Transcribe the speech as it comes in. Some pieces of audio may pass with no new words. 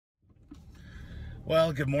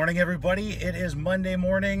Well, good morning, everybody. It is Monday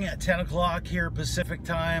morning at 10 o'clock here Pacific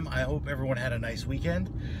time. I hope everyone had a nice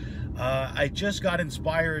weekend. I just got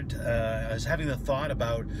inspired. I was having the thought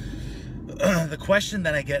about the question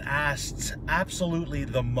that I get asked absolutely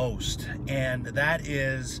the most, and that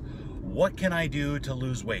is, what can I do to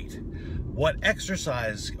lose weight? What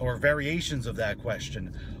exercise, or variations of that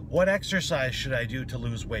question, what exercise should I do to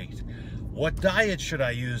lose weight? What diet should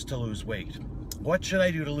I use to lose weight? What should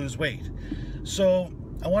I do to lose weight? So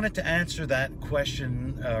I wanted to answer that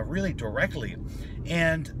question really directly.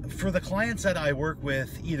 And for the clients that I work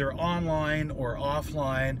with, either online or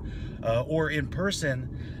offline or in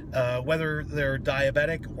person, whether they're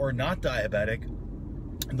diabetic or not diabetic,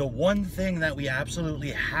 the one thing that we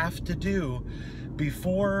absolutely have to do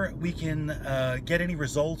before we can get any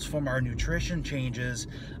results from our nutrition changes,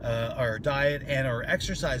 our diet and our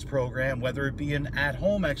exercise program, whether it be an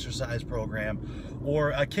at-home exercise program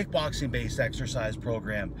or a kickboxing based exercise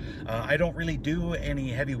program. I don't really do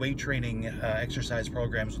any heavy weight training exercise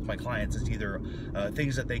programs with my clients. It's either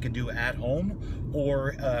things that they can do at home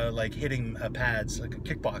or like hitting pads, like a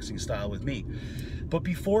kickboxing style with me. But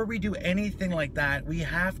before we do anything like that, we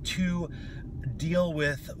have to deal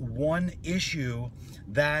with one issue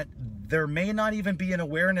that there may not even be an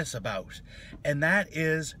awareness about, and that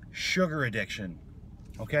is sugar addiction.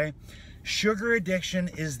 Okay? Sugar addiction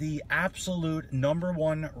is the absolute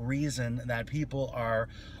 #1 reason that people are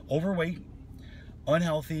overweight,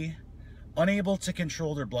 unhealthy, unable to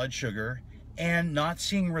control their blood sugar, and not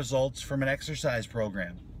seeing results from an exercise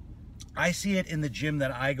program. I see it in the gym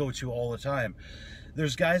that I go to all the time.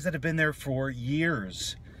 There's guys that have been there for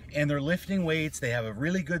years and they're lifting weights, they have a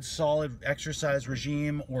really good solid exercise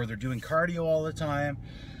regime, or they're doing cardio all the time,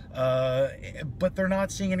 but they're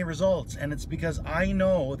not seeing any results. And it's because I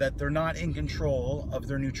know that they're not in control of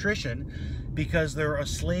their nutrition, because they're a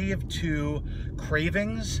slave to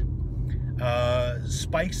cravings,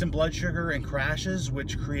 spikes in blood sugar and crashes,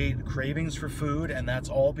 which create cravings for food, and that's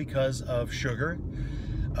all because of sugar.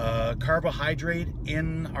 Carbohydrate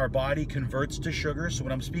in our body converts to sugar. So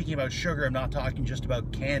when I'm speaking about sugar, I'm not talking just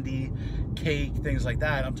about candy, cake, things like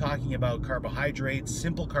that. I'm talking about carbohydrates,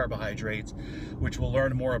 simple carbohydrates, which we'll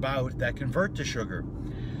learn more about, that convert to sugar.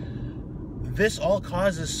 This all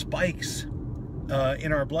causes spikes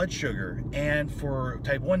in our blood sugar, and for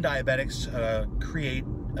type 1 diabetics,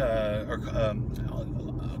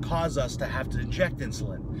 cause us to have to inject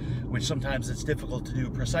insulin, which sometimes it's difficult to do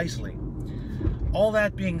precisely. All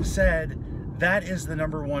that being said, that is the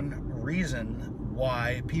 #1 reason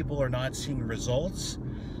why people are not seeing results,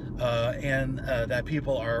 and that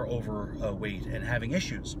people are overweight and having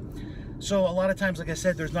issues. So a lot of times, like I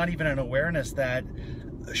said, there's not even an awareness that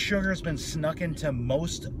sugar's been snuck into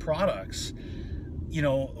most products. You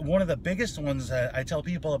know, one of the biggest ones that I tell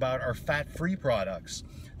people about are fat-free products.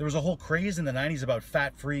 There was a whole craze in the 90s about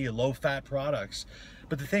fat-free, low-fat products.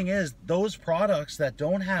 But the thing is, those products that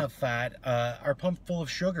don't have fat are pumped full of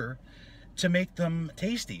sugar to make them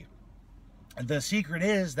tasty. The secret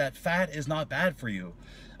is that fat is not bad for you.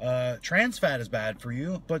 Trans fat is bad for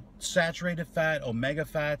you, but saturated fat, omega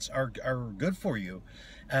fats are good for you.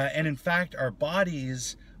 And in fact, our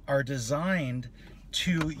bodies are designed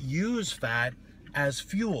to use fat as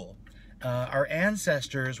fuel. Our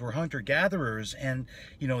ancestors were hunter-gatherers, and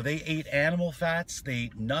you know, they ate animal fats, they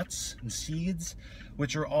ate nuts and seeds,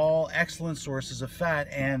 which are all excellent sources of fat.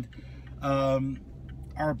 And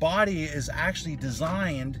our body is actually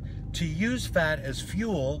designed to use fat as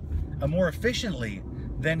fuel more efficiently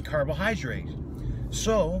than carbohydrate.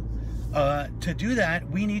 So to do that,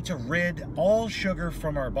 we need to rid all sugar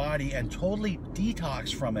from our body and totally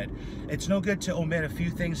detox from it. It's no good to omit a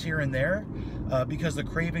few things here and there, because the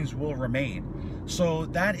cravings will remain. So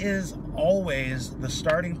that is always the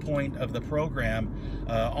starting point of the program,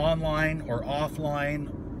 online or offline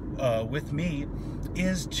with me,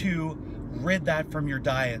 is to rid that from your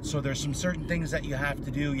diet. So there's some certain things that you have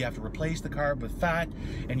to do. You have to replace the carb with fat,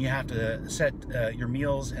 and you have to set your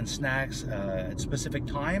meals and snacks at specific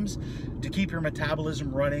times to keep your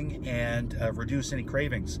metabolism running and reduce any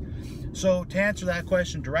cravings. So to answer that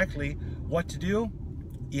question directly, what to do?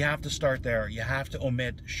 You have to start there. You have to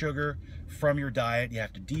omit sugar from your diet. You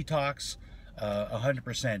have to detox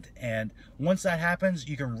 100%. And once that happens,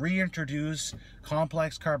 you can reintroduce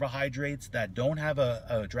complex carbohydrates that don't have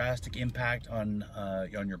a drastic impact on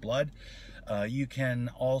your blood. You can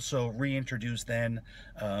also reintroduce then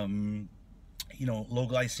you know, low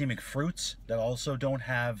glycemic fruits that also don't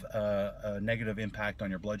have a negative impact on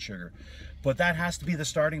your blood sugar. But that has to be the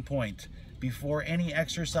starting point before any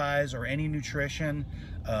exercise or any nutrition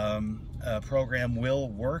program will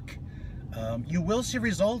work. You will see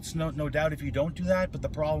results, no doubt, if you don't do that, but the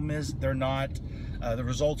problem is they're not, the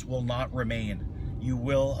results will not remain. You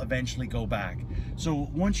will eventually go back. So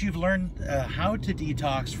once you've learned how to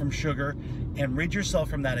detox from sugar and rid yourself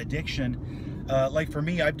from that addiction, like for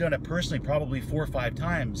me, I've done it personally probably 4 or 5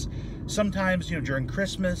 times. Sometimes, you know, during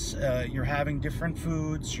Christmas, you're having different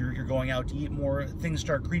foods, you're going out to eat more, things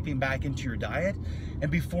start creeping back into your diet,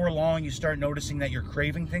 and before long you start noticing that you're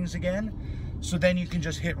craving things again. So then you can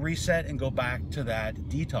just hit reset and go back to that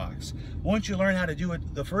detox. Once you learn how to do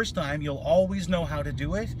it the first time, you'll always know how to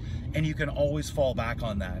do it, and you can always fall back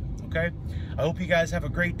on that, okay? I hope you guys have a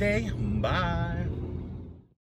great day. Bye.